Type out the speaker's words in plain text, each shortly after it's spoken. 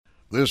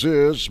This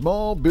is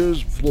Small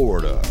Biz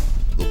Florida,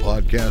 the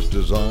podcast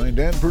designed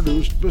and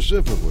produced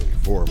specifically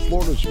for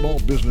Florida small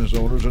business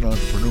owners and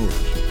entrepreneurs.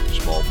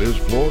 Small Biz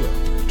Florida,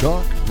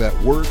 talk that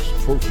works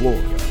for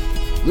Florida.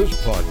 This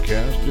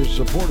podcast is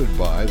supported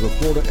by the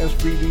Florida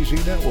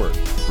SBDC Network,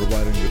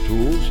 providing the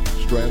tools,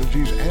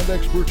 strategies, and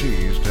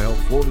expertise to help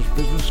Florida's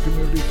business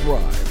community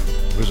thrive.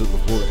 Visit the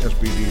Florida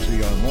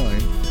SBDC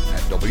online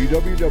at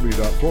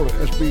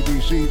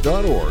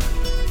www.floridasbdc.org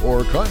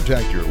or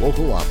contact your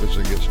local office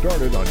and get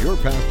started on your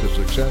path to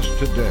success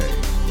today.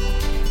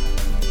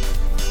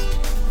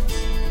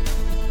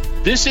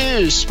 This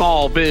is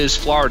Small Biz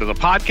Florida, the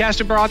podcast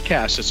and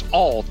broadcast. It's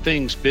all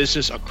things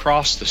business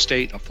across the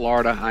state of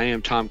Florida. I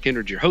am Tom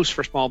Kindred, your host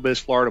for Small Biz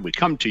Florida. We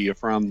come to you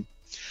from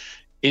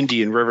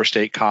Indian River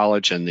State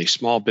College and the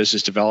Small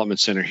Business Development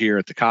Center here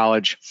at the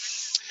college.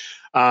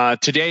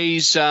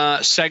 Today's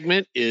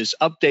segment is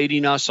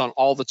updating us on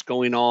all that's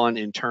going on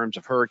in terms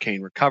of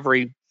hurricane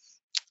recovery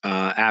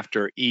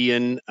after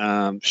Ian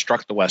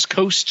struck the West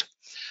Coast.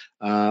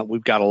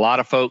 We've got a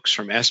lot of folks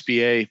from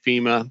SBA,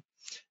 FEMA,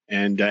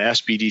 and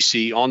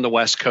SBDC on the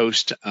West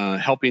Coast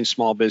helping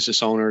small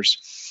business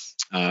owners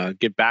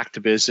get back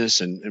to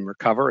business and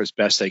recover as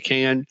best they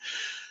can.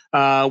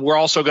 We're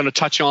also going to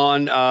touch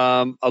on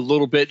a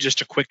little bit,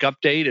 just a quick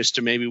update as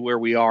to maybe where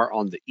we are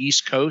on the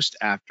East Coast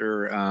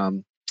after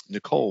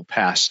Nicole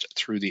passed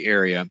through the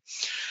area.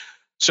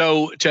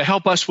 So to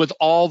help us with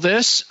all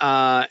this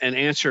and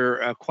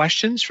answer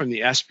questions from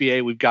the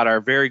SBA, we've got our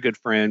very good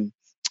friend,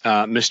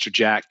 Mr.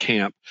 Jack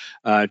Camp.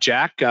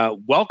 Jack,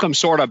 welcome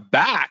sort of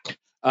back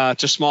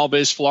to Small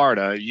Biz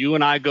Florida. You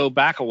and I go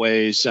back a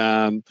ways.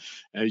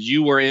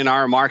 You were in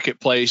our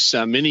marketplace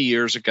many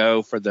years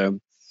ago for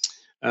the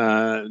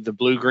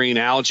blue-green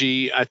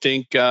algae, I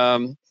think,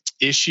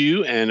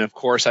 issue. And of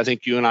course, I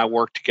think you and I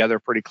worked together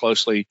pretty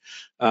closely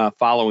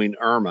following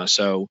Irma.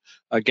 So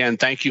again,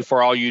 thank you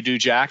for all you do,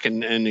 Jack.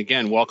 And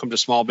again, welcome to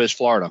Small Biz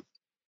Florida.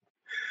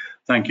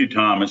 Thank you,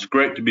 Tom. It's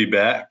great to be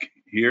back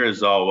here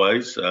as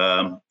always. This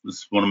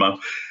is one of my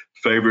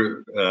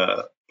favorite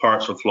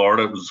parts of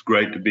Florida. It was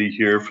great to be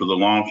here for the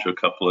launch a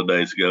couple of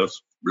days ago.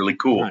 It's really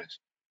cool.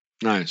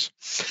 Nice.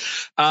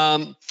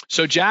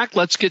 So Jack,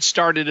 let's get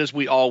started as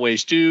we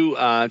always do.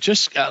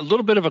 Just a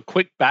little bit of a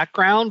quick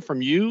background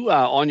from you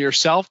on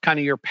yourself, kind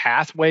of your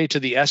pathway to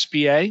the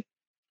SBA.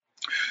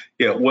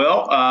 Yeah,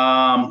 well,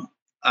 I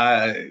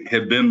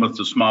have been with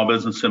the Small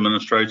Business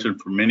Administration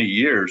for many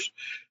years.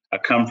 I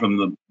come from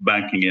the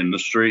banking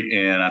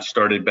industry, and I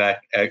started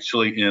back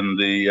actually in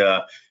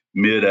the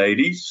mid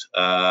 80s.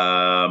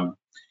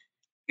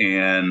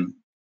 And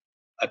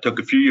I took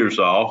a few years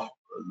off,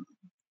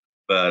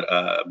 but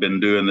I've been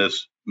doing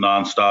this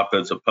nonstop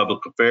as a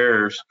public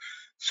affairs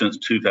since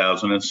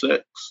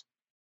 2006.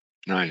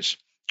 Nice.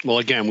 Well,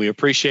 again, we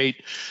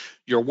appreciate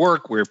your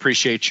work. We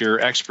appreciate your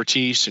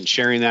expertise and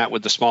sharing that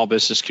with the small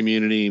business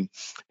community.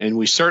 And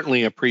we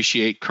certainly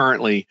appreciate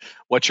currently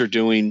what you're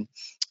doing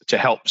to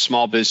help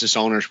small business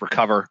owners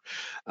recover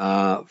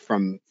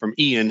from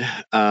Ian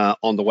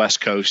on the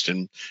West Coast.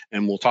 And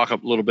we'll talk a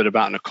little bit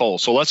about Nicole.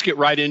 So let's get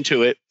right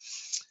into it.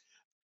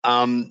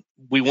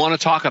 We want to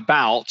talk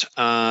about,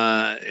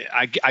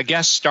 I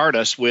guess, start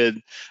us with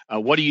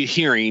what are you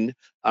hearing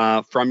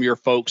from your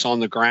folks on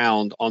the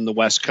ground on the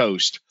West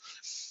Coast?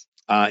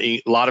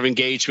 A lot of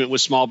engagement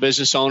with small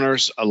business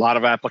owners, a lot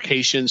of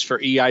applications for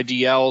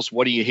EIDLs.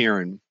 What are you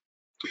hearing?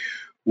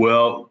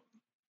 Well,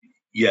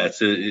 yes,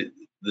 the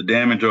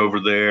damage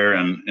over there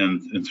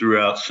and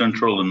throughout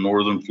central and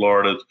northern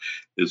Florida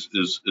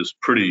is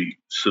pretty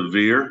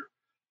severe.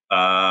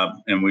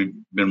 And we've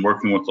been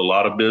working with a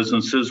lot of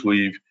businesses.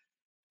 We've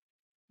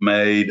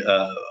made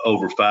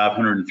over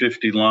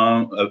 550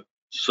 loans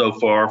so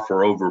far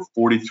for over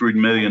 $43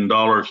 million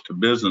to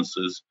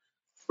businesses.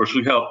 Of course,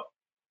 we help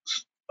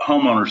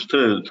homeowners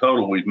too. The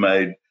total we've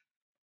made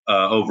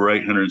over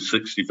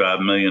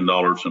 $865 million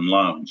in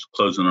loans,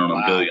 closing on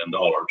 $1 billion.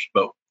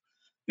 But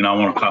I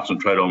want to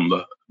concentrate on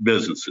the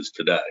businesses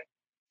today.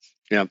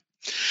 Yeah.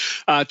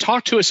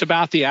 Talk to us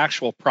about the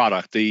actual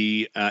product,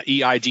 the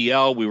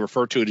EIDL. We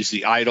refer to it as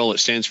the EIDL. It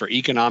stands for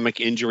Economic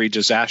Injury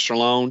Disaster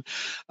Loan.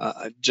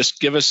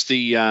 Just give us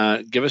the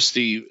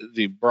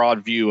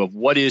broad view of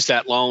what is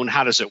that loan,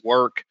 how does it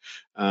work,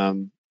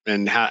 and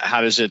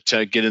how does it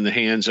get in the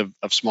hands of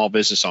small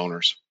business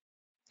owners?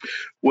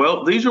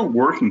 Well, these are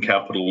working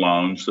capital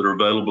loans that are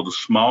available to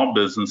small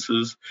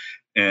businesses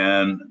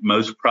and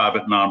most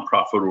private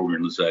nonprofit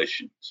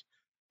organizations.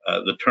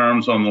 The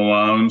terms on the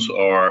loans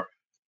are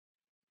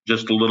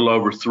just a little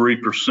over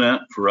 3%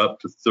 for up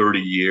to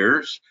 30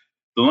 years.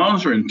 The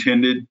loans are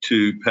intended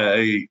to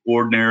pay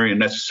ordinary and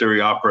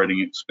necessary operating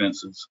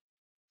expenses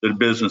that a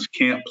business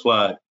can't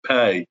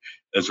pay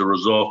as a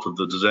result of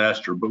the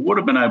disaster, but would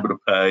have been able to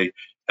pay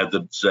had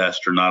the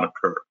disaster not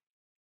occurred.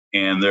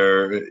 And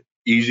they're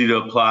easy to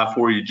apply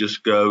for. You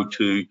just go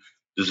to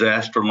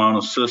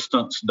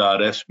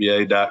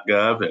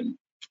disasterloanassistance.sba.gov and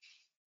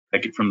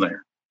take it from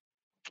there.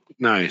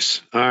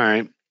 Nice. All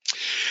right.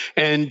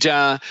 And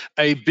a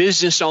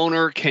business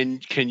owner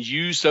can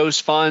use those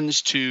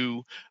funds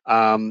to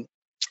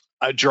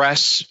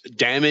address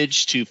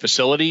damage to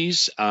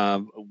facilities,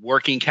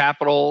 working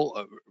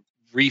capital,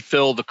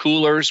 refill the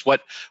coolers?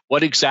 What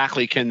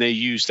exactly can they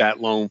use that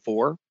loan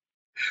for?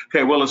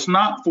 Okay, well, it's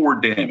not for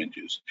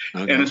damages,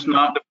 Okay. and it's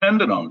not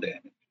dependent on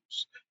damages.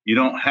 You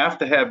don't have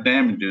to have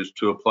damages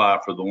to apply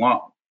for the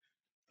loan,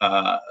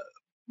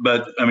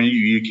 but I mean,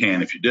 you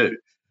can if you do.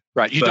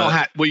 Right. You don't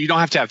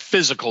have to have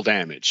physical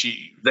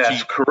damage.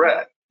 That's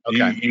correct.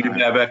 Okay. You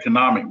have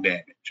economic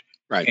damage,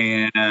 right,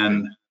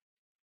 and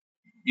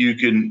you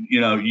can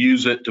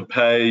use it to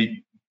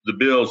pay the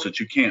bills that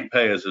you can't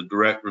pay as a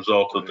direct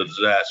result of the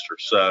disaster.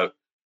 So,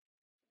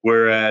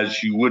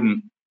 whereas you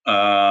wouldn't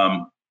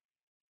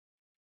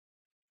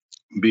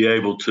be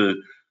able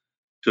to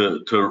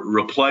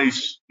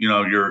replace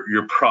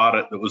your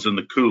product that was in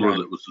the cooler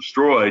that was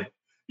destroyed,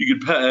 you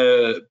could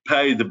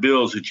pay the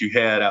bills that you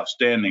had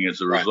outstanding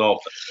as a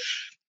result of it.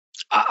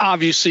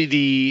 Obviously,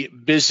 the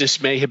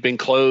business may have been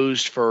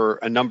closed for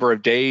a number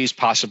of days,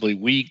 possibly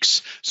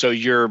weeks. So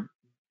you're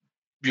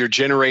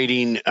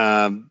generating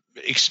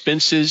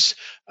expenses,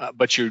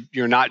 but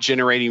you're not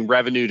generating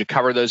revenue to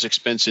cover those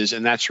expenses,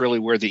 and that's really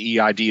where the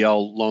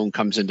EIDL loan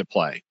comes into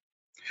play.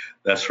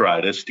 That's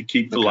right. It's to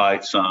keep the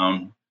lights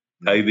on,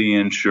 pay the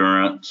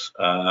insurance,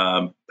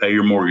 pay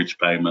your mortgage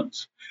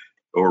payments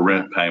or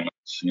rent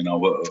payments,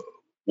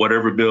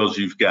 whatever bills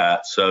you've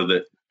got, so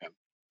that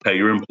pay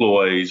your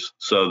employees,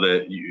 so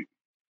that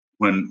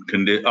when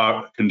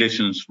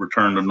conditions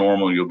return to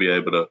normal, you'll be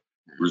able to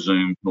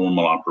resume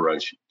normal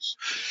operations.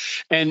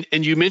 And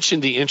you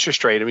mentioned the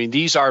interest rate. I mean,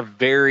 these are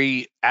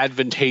very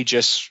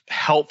advantageous,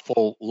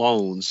 helpful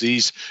loans.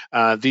 These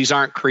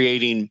aren't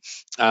creating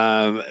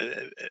a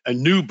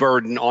new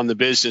burden on the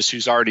business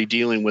who's already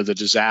dealing with a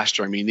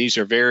disaster. I mean, these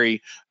are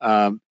very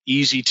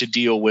easy to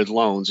deal with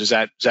loans. Is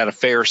that a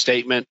fair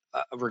statement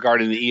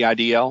regarding the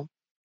EIDL?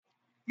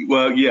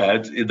 Well,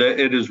 yeah,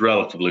 it is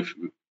relatively,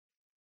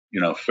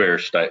 fair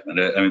statement.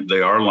 I mean,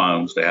 they are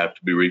loans; they have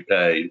to be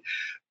repaid.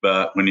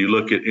 But when you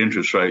look at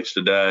interest rates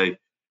today,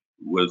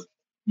 with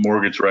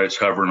mortgage rates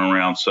hovering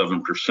around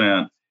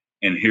 7%,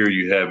 and here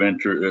you have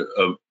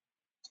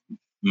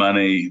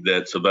money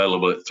that's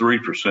available at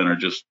 3% or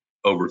just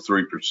over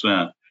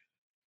 3%,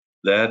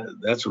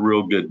 that's a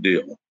real good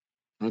deal.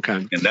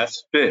 Okay. And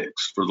that's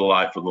fixed for the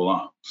life of the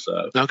loan.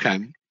 So. Okay.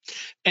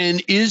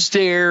 And is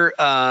there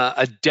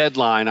a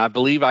deadline? I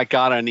believe I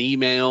got an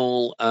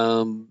email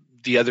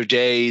the other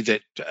day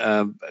that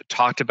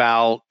talked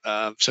about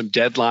some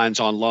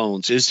deadlines on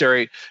loans. Is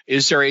there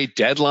a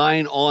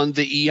deadline on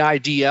the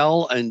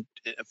EIDL and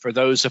for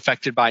those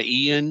affected by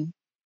Ian?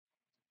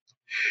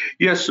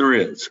 Yes, there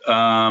is.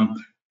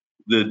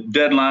 The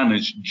deadline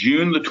is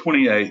June the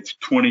 28th,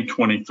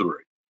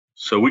 2023.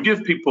 So we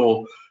give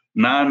people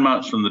 9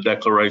 months from the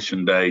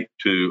declaration date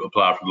to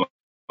apply for the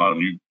loan.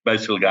 You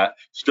basically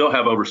still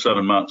have over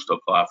 7 months to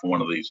apply for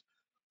one of these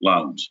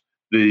loans.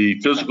 The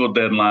physical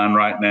deadline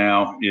right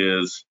now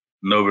is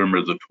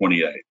November the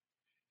 28th.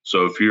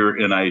 So if you're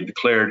in a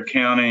declared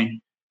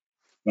county,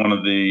 one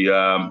of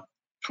the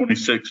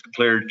 26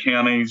 declared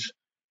counties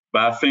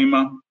by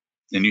FEMA,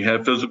 and you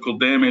have physical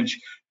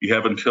damage, you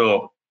have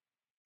until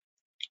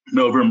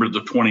November the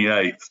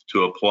 28th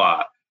to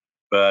apply.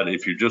 But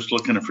if you're just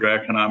looking for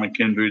economic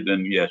injury,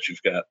 then yes,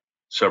 you've got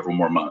several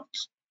more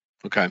months.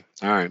 Okay.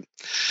 All right.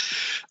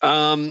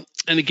 And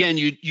again,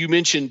 you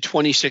mentioned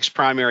 26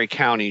 primary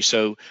counties.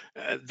 So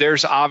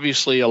there's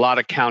obviously a lot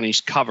of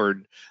counties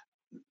covered.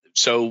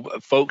 So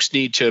folks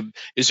need to,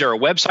 is there a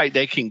website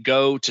they can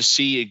go to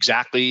see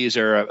exactly, is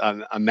there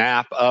a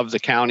map of the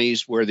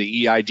counties where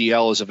the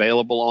EIDL is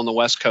available on the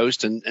West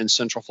Coast and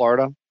Central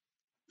Florida?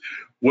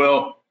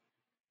 Well,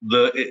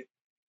 if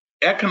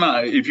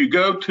you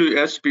go to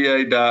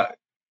SBA.gov,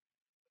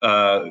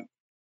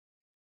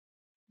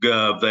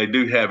 they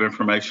do have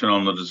information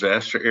on the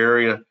disaster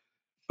area,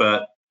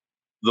 but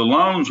the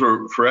loans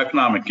for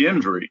economic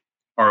injury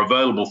are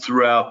available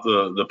throughout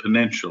the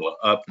peninsula,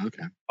 up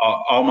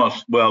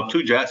almost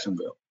to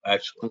Jacksonville,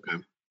 actually. Okay,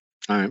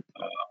 all right.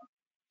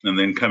 And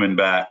then coming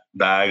back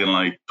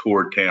diagonally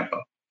toward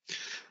Tampa.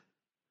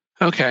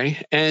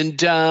 Okay, and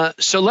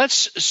so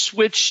let's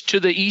switch to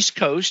the East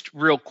Coast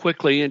real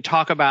quickly and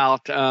talk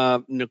about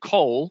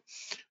Nicole.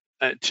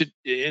 And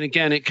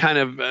again, it kind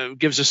of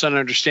gives us an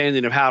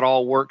understanding of how it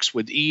all works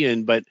with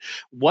Ian, but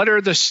what are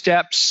the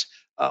steps?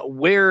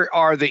 Where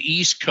are the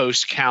East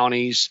Coast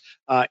counties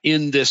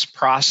in this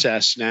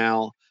process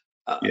now?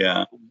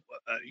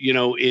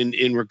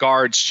 In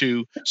regards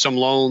to some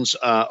loans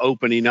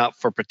opening up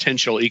for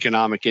potential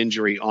economic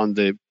injury on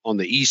the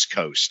East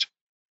Coast.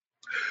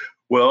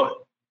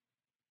 Well,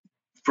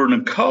 for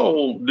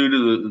Nicole, due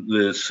to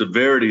the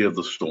severity of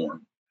the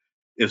storm,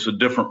 it's a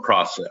different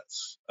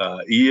process.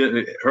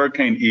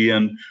 Hurricane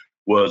Ian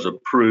was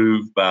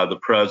approved by the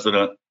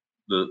president.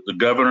 The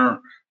governor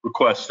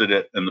requested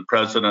it, and the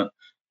president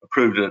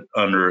approved it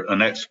under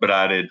an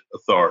expedited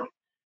authority.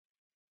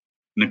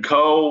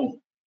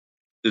 Nicole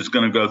is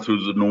going to go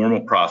through the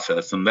normal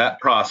process, and that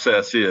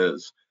process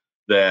is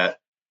that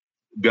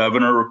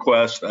governor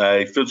requests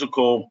a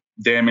physical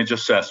damage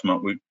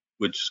assessment,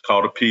 which is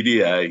called a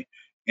PDA,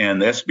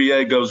 and the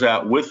SBA goes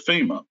out with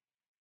FEMA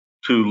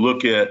to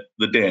look at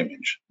the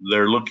damage.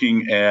 They're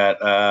looking at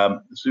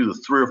the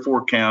 3 or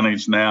 4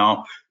 counties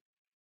now,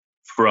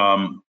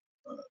 from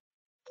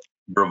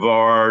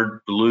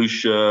Brevard,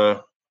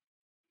 Volusia,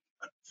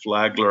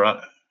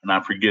 Flagler, and I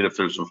forget if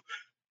there's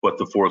what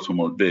the 4th one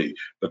would be,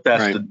 but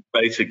that's the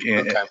basic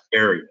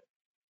area.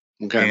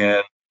 Okay.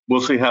 And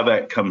we'll see how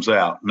that comes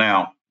out.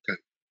 Now,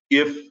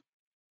 if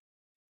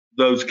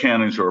those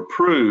counties are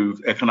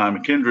approved,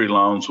 economic injury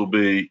loans will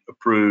be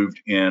approved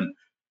in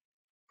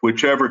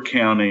whichever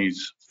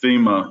counties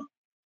FEMA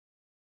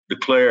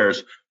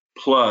declares,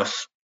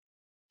 plus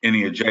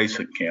any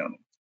adjacent county.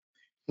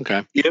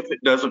 Okay. If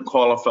it doesn't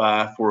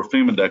qualify for a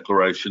FEMA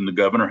declaration, the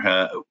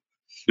governor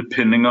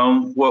depending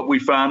on what we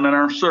find in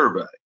our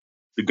survey,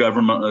 the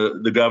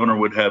governor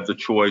would have the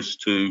choice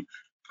to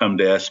come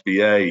to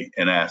SBA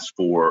and ask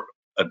for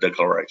a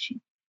declaration.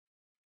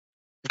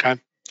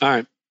 Okay. All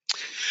right.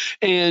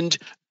 And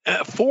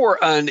for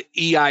an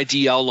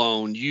EIDL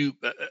loan,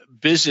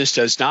 business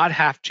does not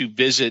have to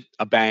visit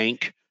a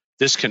bank.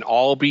 This can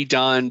all be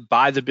done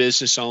by the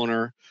business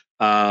owner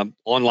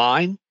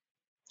online.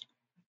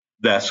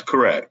 That's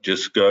correct.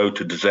 Just go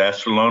to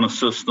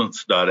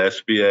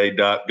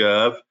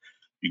disasterloanassistance.sba.gov.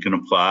 You can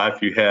apply.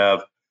 If you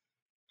have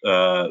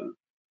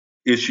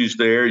issues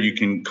there, you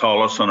can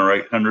call us on our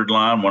 800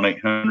 line,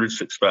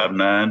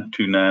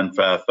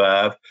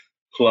 1-800-659-2955.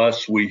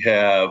 Plus, we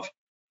have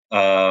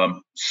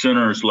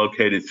centers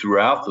located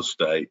throughout the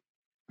state.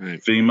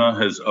 Right.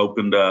 FEMA has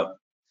opened up,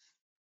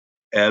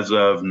 as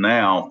of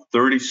now,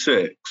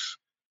 36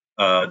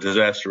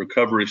 disaster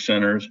recovery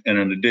centers. And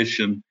in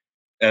addition,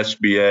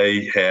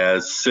 SBA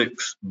has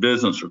 6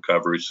 business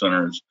recovery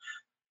centers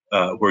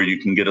where you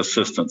can get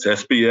assistance.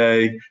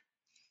 SBA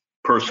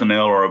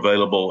personnel are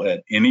available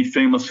at any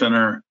FEMA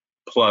center,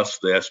 plus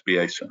the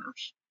SBA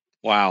centers.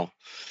 Wow.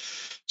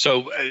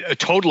 So a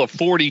total of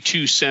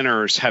 42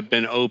 centers have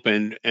been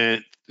opened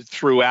and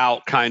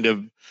throughout kind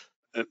of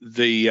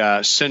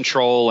the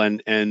central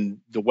and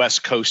the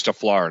west coast of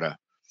Florida.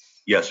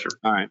 Yes, sir.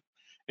 All right.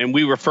 And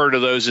we refer to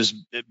those as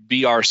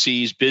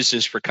BRCs,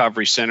 Business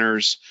Recovery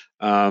Centers.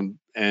 And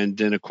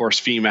then, of course,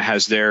 FEMA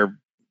has their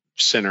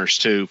centers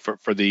too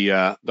for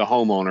the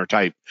homeowner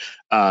type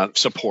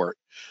support.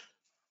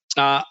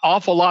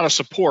 Awful lot of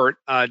support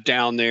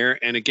down there.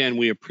 And again,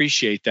 we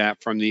appreciate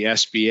that from the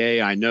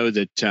SBA. I know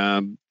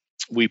that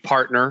we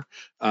partner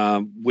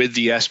with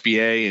the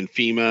SBA and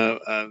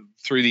FEMA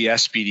through the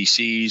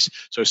SBDCs.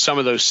 So some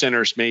of those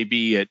centers may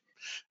be at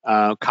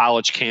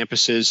college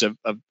campuses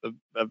of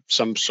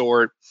some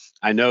sort.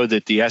 I know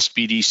that the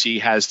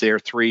SBDC has their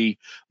 3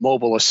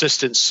 mobile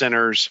assistance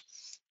centers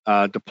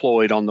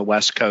deployed on the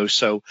West Coast.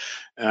 So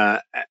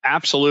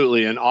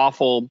absolutely an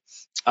awful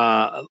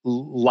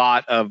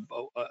lot of,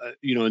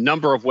 a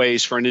number of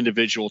ways for an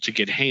individual to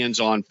get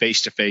hands-on,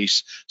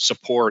 face-to-face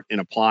support in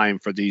applying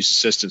for these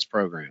assistance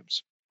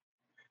programs.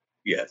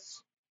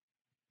 Yes.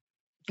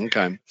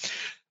 Okay.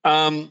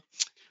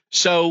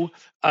 So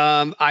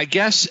I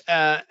guess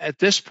at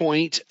this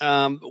point,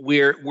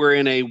 we're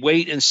in a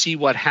wait and see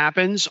what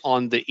happens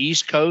on the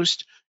East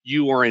Coast.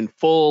 You are in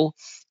full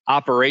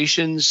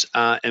operations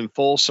and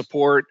full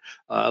support,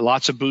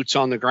 lots of boots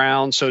on the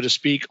ground, so to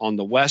speak, on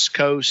the West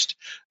Coast.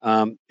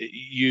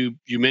 You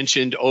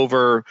mentioned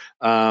over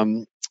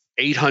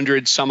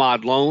 800 some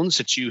odd loans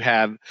that you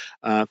have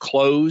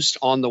closed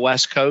on the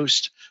West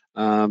Coast,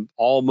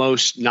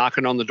 almost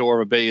knocking on the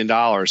door of $1 billion,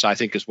 I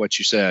think is what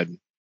you said.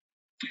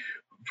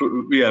 For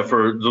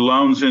the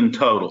loans in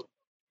total.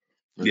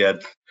 Yeah,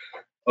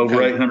 over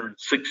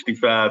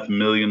 $865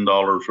 million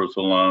worth of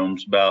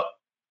loans,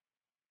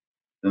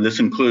 and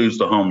this includes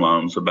the home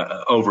loans,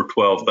 about over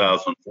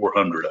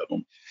 12,400 of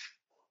them.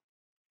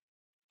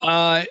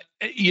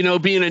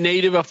 Being a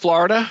native of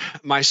Florida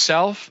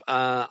myself,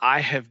 I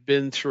have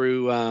been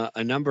through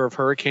a number of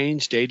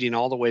hurricanes dating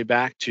all the way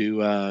back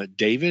to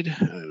David,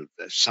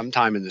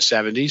 sometime in the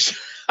 70s.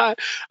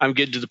 I'm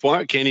getting to the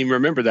point I can't even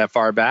remember that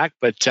far back,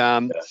 but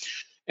I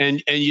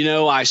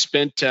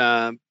spent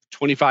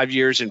 25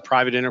 years in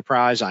private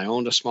enterprise. I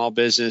owned a small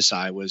business.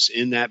 I was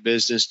in that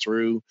business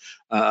through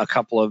a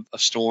couple of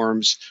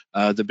storms,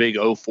 the big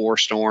 04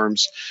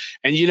 storms.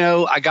 And,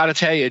 I got to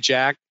tell you,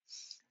 Jack,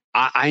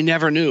 I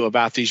never knew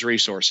about these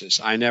resources.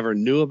 I never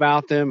knew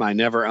about them. I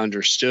never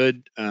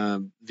understood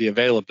the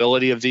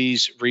availability of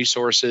these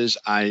resources.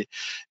 And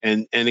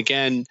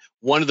again,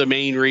 one of the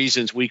main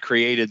reasons we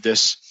created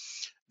this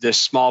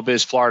Small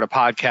Biz Florida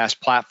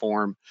podcast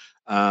platform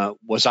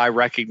was I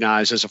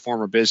recognized as a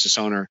former business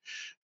owner,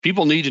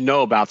 people need to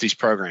know about these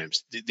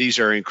programs. These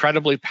are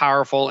incredibly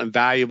powerful and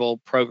valuable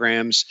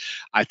programs.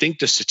 I think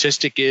the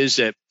statistic is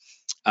that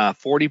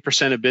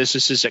 40% of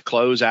businesses that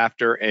close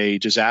after a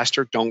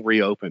disaster don't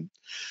reopen.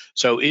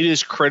 So it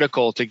is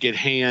critical to get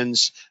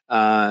cash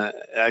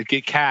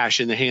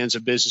in the hands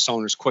of business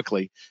owners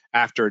quickly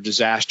after a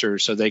disaster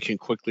so they can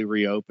quickly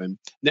reopen.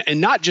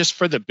 And not just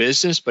for the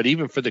business, but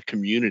even for the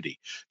community,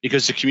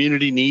 because the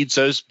community needs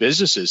those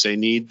businesses. They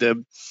need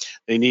the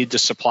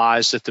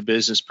supplies that the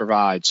business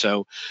provides.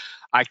 So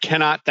I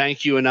cannot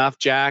thank you enough,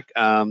 Jack,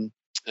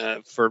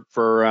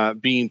 for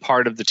being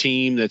part of the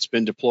team that's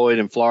been deployed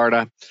in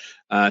Florida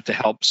to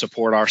help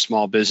support our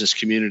small business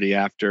community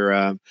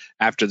after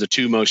the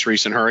two most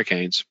recent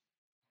hurricanes.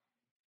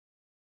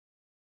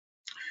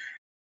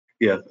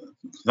 Yeah,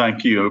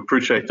 thank you. I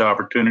appreciate the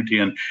opportunity.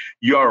 And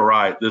you are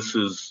right. This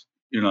is,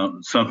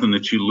 something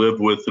that you live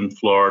with in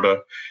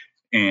Florida.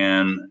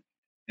 And,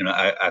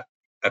 I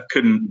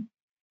couldn't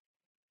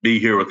be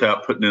here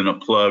without putting in a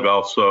plug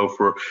also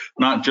for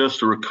not just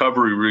the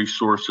recovery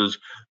resources,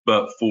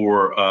 but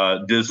for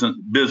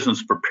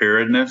business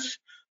preparedness.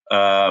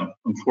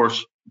 Of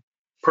course,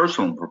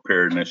 personal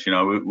preparedness.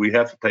 We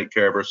have to take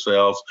care of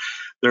ourselves.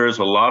 There is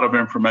a lot of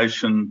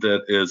information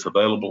that is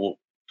available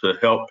to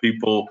help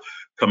people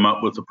come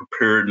up with a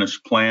preparedness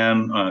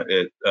plan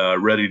at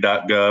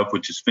ready.gov,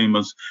 which is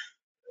FEMA's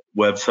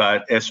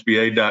website.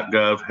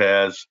 SBA.gov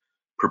has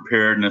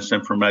preparedness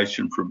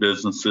information for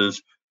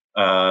businesses.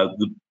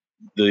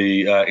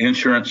 The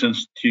Insurance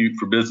Institute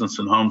for Business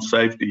and Home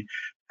Safety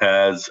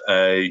has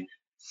a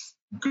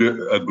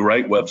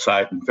great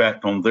website. In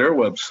fact, on their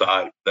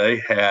website,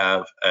 they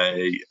have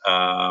a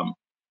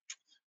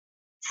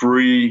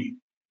free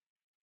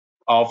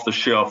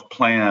off-the-shelf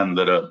plan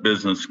that a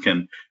business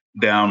can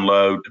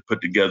download to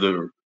put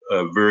together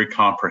a very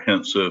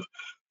comprehensive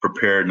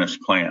preparedness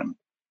plan.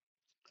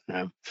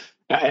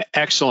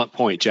 Excellent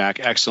point, Jack.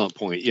 Excellent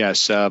point.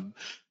 Yes.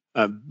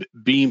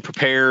 Being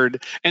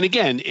prepared. And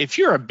again, if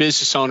you're a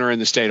business owner in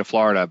the state of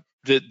Florida,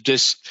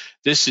 this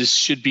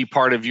should be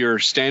part of your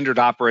standard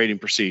operating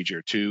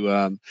procedure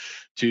to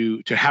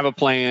have a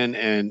plan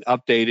and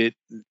update it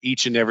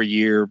each and every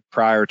year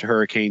prior to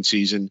hurricane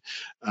season.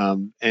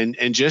 And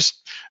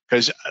just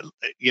because,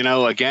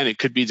 again, it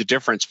could be the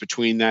difference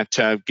between that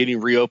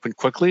getting reopened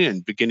quickly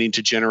and beginning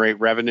to generate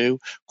revenue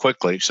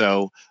quickly.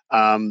 So,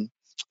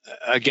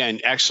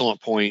 again,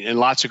 excellent point, and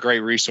lots of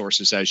great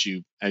resources as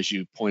you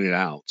pointed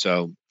out.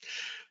 So,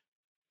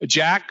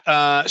 Jack,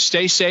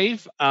 stay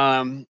safe.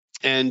 And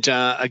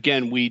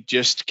again, we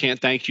just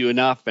can't thank you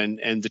enough,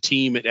 and the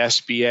team at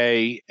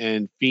SBA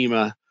and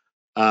FEMA,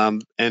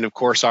 and of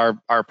course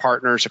our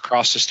partners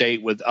across the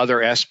state with other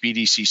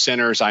SBDC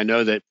centers. I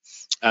know that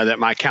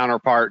my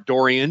counterpart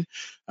Dorian,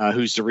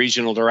 who's the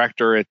regional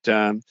director at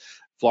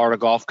Florida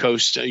Gulf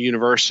Coast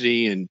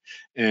University, and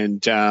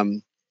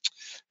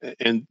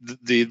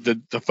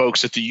the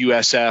folks at the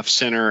USF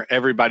Center,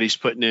 everybody's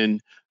putting in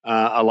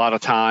a lot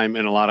of time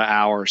and a lot of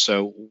hours.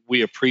 So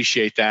we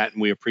appreciate that,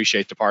 and we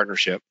appreciate the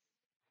partnership.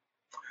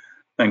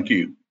 Thank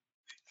you.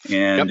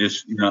 And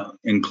just,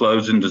 in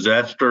closing,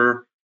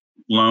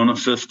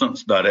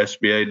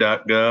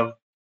 disasterloanassistance.sba.gov,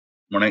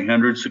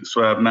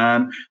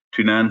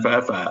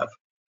 1-800-659-2955.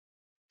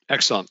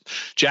 Excellent.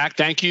 Jack,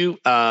 thank you.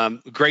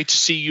 Great to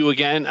see you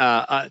again.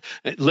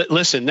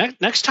 Listen,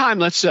 next time,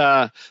 let's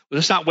not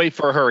wait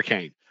for a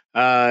hurricane.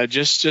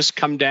 Just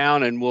come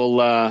down and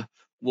we'll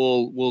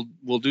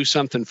do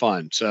something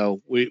fun.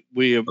 So we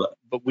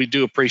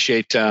do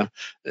appreciate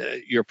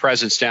your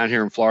presence down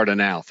here in Florida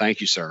now. Thank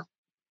you, sir.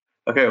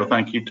 Okay. Well,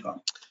 thank you, Tom.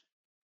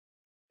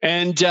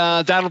 And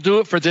that'll do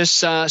it for this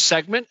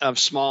segment of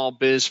Small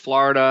Biz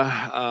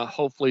Florida.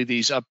 Hopefully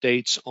these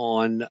updates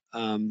on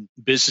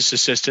business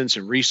assistance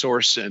and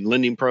resource and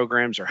lending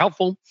programs are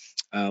helpful.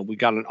 We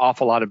got an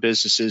awful lot of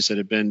businesses that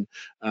have been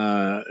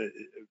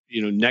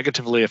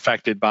negatively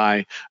affected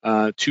by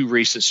two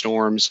recent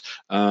storms,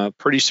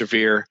 pretty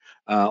severe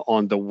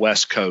on the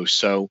West Coast.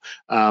 So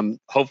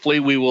hopefully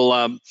we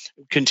will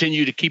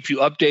continue to keep you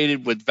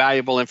updated with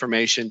valuable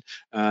information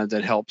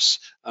that helps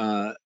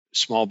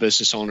small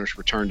business owners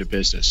return to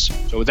business.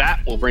 So with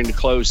that, we'll bring to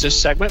close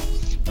this segment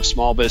of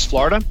Small Biz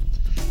Florida,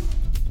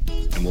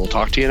 and we'll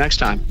talk to you next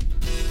time.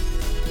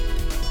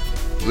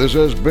 This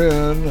has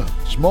been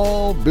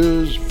Small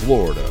Biz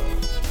Florida,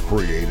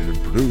 created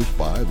and produced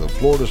by the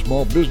Florida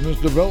Small Business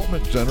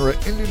Development Center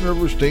at Indian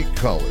River State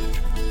College.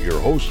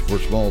 Your host for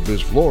Small Biz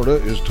Florida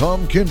is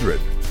Tom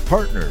Kindred.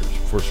 Partners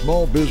for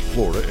Small Biz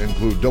Florida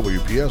include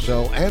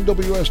WPSL and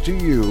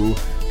WSTU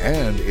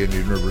and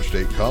Indian River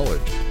State College,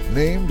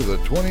 named the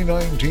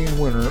 2019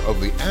 winner of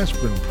the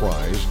Aspen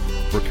Prize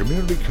for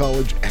Community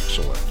College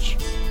Excellence.